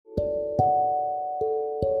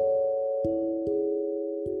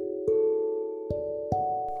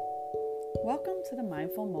Welcome to the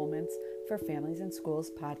Mindful Moments for Families and Schools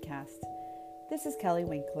podcast. This is Kelly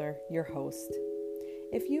Winkler, your host.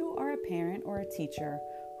 If you are a parent or a teacher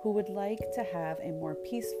who would like to have a more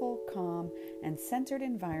peaceful, calm, and centered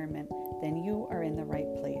environment, then you are in the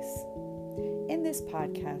right place. In this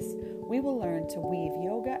podcast, we will learn to weave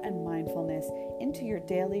yoga and mindfulness into your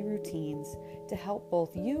daily routines to help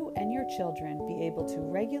both you and your children be able to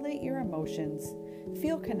regulate your emotions,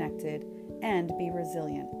 feel connected, and be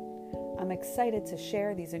resilient. I'm excited to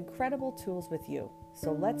share these incredible tools with you,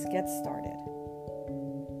 so let's get started.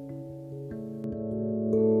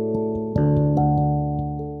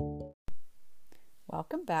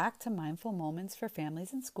 Welcome back to Mindful Moments for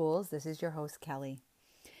Families and Schools. This is your host, Kelly.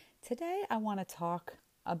 Today, I want to talk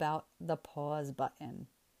about the pause button.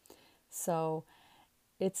 So,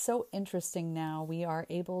 it's so interesting now. We are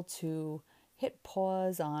able to hit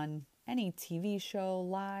pause on any TV show,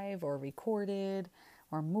 live or recorded,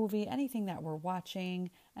 or movie, anything that we're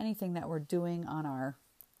watching, anything that we're doing on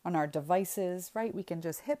our devices, right? We can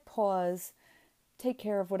just hit pause, take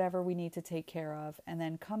care of whatever we need to take care of, and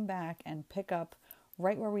then come back and pick up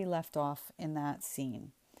right where we left off in that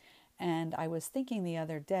scene. And I was thinking the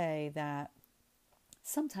other day that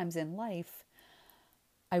sometimes in life,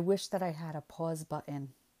 I wish that I had a pause button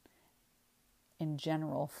in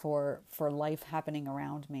general for life happening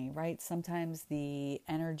around me, right? Sometimes the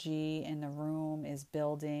energy in the room is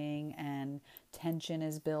building and tension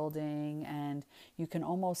is building, and you can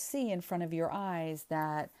almost see in front of your eyes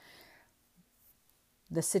that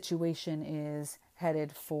the situation is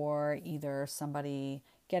headed for either somebody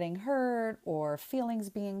getting hurt or feelings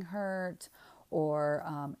being hurt or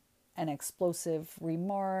an explosive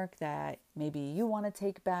remark that maybe you want to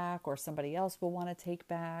take back or somebody else will want to take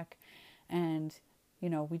back. And,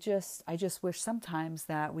 I just wish sometimes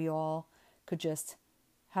that we all could just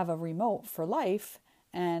have a remote for life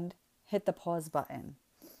and hit the pause button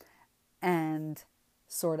and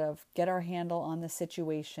sort of get our handle on the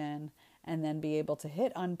situation and then be able to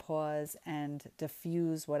hit unpause and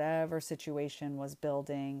diffuse whatever situation was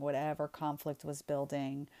building, whatever conflict was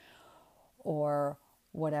building, or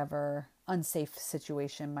whatever unsafe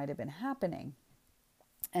situation might have been happening.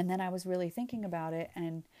 And then I was really thinking about it,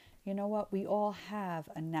 and you know what? We all have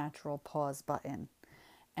a natural pause button,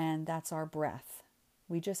 and that's our breath.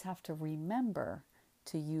 We just have to remember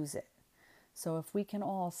to use it. So if we can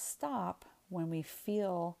all stop when we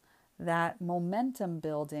feel that momentum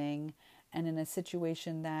building and in a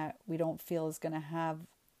situation that we don't feel is going to have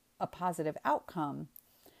a positive outcome,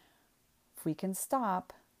 if we can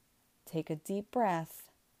stop, take a deep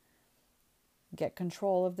breath, get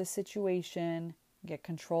control of the situation, get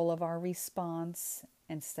control of our response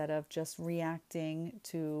instead of just reacting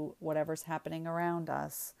to whatever's happening around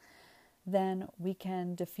us, then we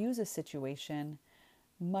can diffuse a situation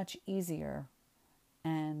much easier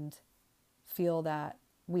and feel that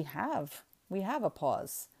we have a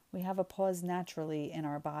pause. We have a pause naturally in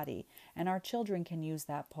our body, and our children can use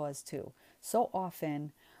that pause too. So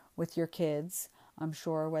often with your kids, I'm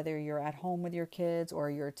sure whether you're at home with your kids or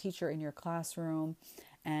you're a teacher in your classroom,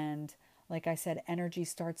 and like I said, energy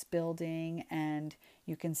starts building and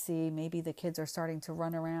you can see maybe the kids are starting to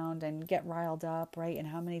run around and get riled up, right? And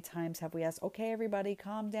how many times have we asked, okay, everybody,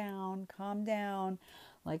 calm down,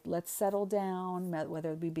 like let's settle down,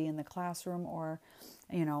 whether we be in the classroom or,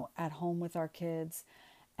 at home with our kids.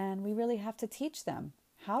 And we really have to teach them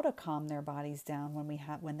how to calm their bodies down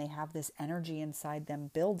when they have this energy inside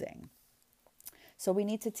them building. So we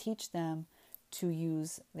need to teach them to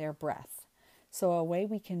use their breath. So a way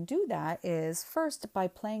we can do that is first by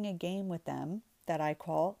playing a game with them that I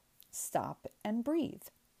call Stop and Breathe.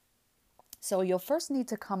 So you'll first need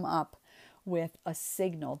to come up with a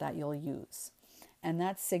signal that you'll use. And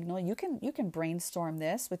that signal, you can brainstorm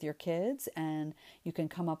this with your kids and you can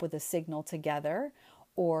come up with a signal together,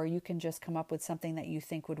 or you can just come up with something that you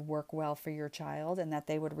think would work well for your child and that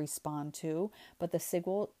they would respond to. But the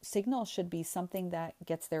signal should be something that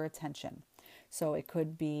gets their attention. So it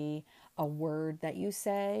could be a word that you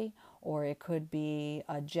say, or it could be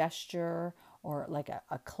a gesture, or like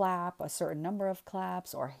a clap, a certain number of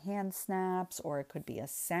claps, or hand snaps, or it could be a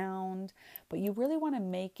sound. But you really want to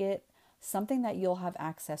make it something that you'll have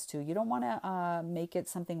access to. You don't want to make it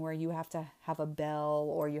something where you have to have a bell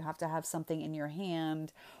or you have to have something in your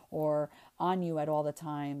hand or on you at all the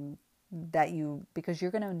time because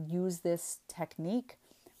you're going to use this technique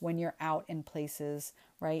when you're out in places,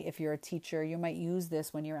 right? If you're a teacher, you might use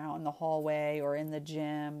this when you're out in the hallway or in the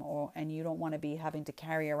gym, and you don't want to be having to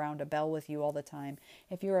carry around a bell with you all the time.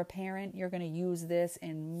 If you're a parent, you're going to use this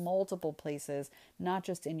in multiple places, not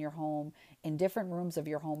just in your home, in different rooms of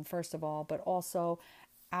your home, first of all, but also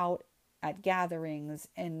out at gatherings,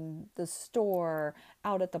 in the store,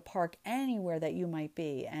 out at the park, anywhere that you might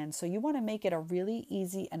be. And so you want to make it a really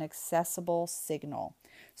easy and accessible signal.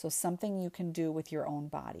 So something you can do with your own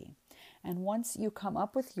body. And once you come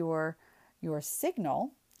up with your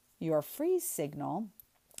signal, your freeze signal,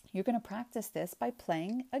 you're going to practice this by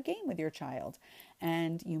playing a game with your child.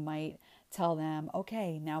 And you might tell them,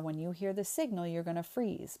 okay, now when you hear the signal, you're going to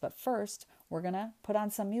freeze. But first, we're going to put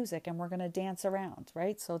on some music and we're going to dance around,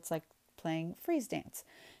 right? So it's like playing freeze dance.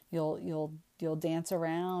 You'll dance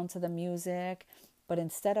around to the music, but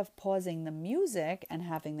instead of pausing the music and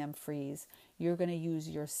having them freeze, you're going to use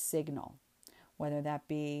your signal. Whether that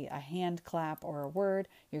be a hand clap or a word,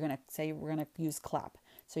 you're going to say, we're going to use clap.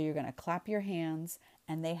 So you're going to clap your hands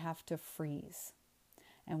and they have to freeze.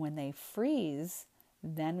 And when they freeze,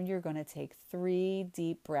 then you're going to take 3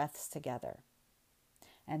 deep breaths together.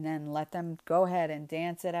 And then let them go ahead and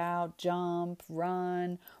dance it out, jump,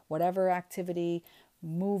 run, whatever activity,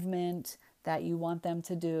 movement that you want them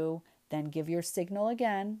to do. Then give your signal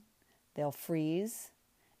again. They'll freeze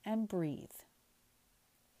and breathe.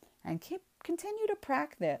 And continue to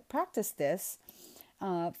practice this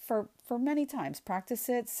for many times. Practice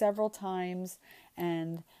it several times,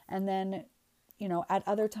 and then, at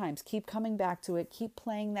other times, keep coming back to it. Keep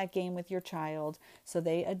playing that game with your child so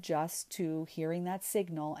they adjust to hearing that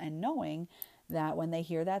signal and knowing that when they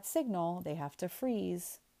hear that signal, they have to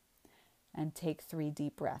freeze and take 3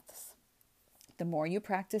 deep breaths. The more you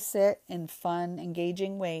practice it in fun,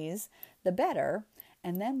 engaging ways, the better.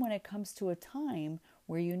 And then when it comes to a time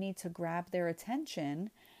where you need to grab their attention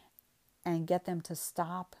and get them to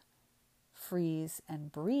stop, freeze,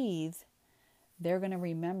 and breathe, they're going to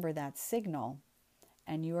remember that signal.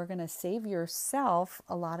 And you are going to save yourself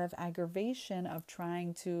a lot of aggravation of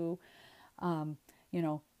trying to,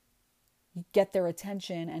 get their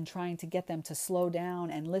attention and trying to get them to slow down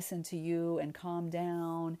and listen to you and calm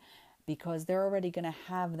down, because they're already going to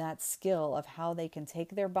have that skill of how they can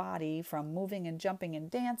take their body from moving and jumping and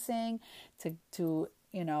dancing to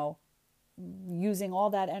using all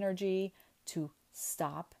that energy to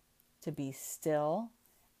stop, to be still,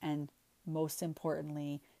 and most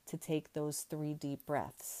importantly, to take those 3 deep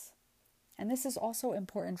breaths. And this is also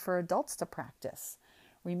important for adults to practice.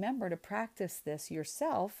 Remember to practice this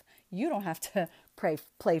yourself. You don't have to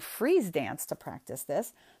play freeze dance to practice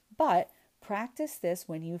this, but practice this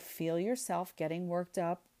when you feel yourself getting worked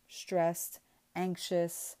up, stressed,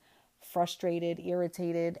 anxious, frustrated,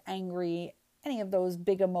 irritated, angry, any of those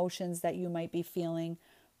big emotions that you might be feeling.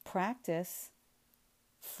 Practice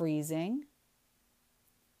freezing,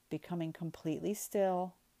 becoming completely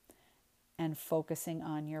still, and focusing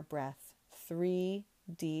on your breath. 3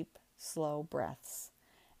 deep, slow breaths.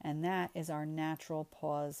 And that is our natural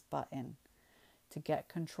pause button to get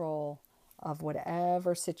control of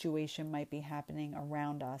whatever situation might be happening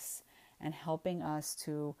around us and helping us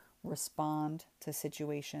to respond to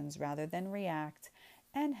situations rather than react,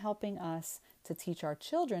 and helping us to teach our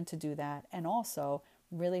children to do that, and also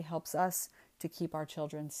really helps us to keep our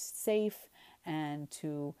children safe and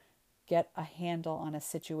to get a handle on a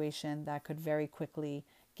situation that could very quickly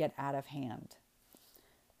get out of hand.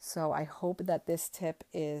 So I hope that this tip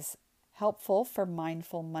is helpful for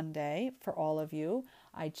Mindful Monday for all of you.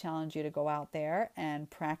 I challenge you to go out there and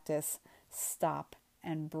practice stop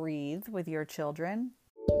and breathe with your children.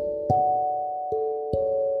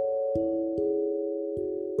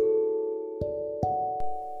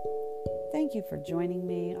 Thank you for joining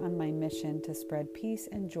me on my mission to spread peace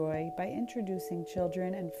and joy by introducing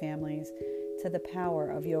children and families to the power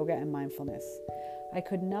of yoga and mindfulness. I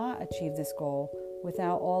could not achieve this goal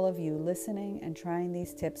without all of you listening and trying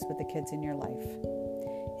these tips with the kids in your life.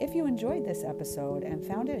 If you enjoyed this episode and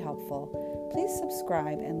found it helpful, please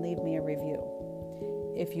subscribe and leave me a review.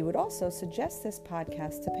 If you would also suggest this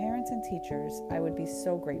podcast to parents and teachers, I would be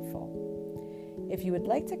so grateful. If you would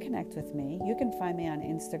like to connect with me, you can find me on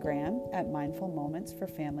Instagram at Mindful Moments for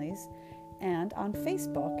Families and on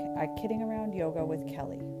Facebook at Kidding Around Yoga with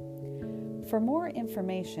Kelly. For more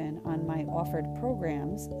information on my offered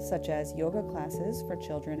programs, such as yoga classes for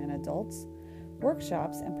children and adults,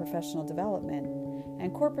 workshops and professional development,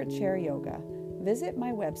 and corporate chair yoga, visit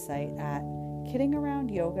my website at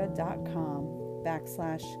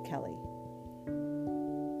kiddingaroundyoga.com/Kelly.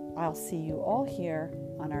 I'll see you all here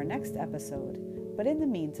on our next episode, but in the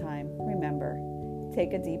meantime, remember,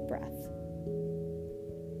 take a deep breath.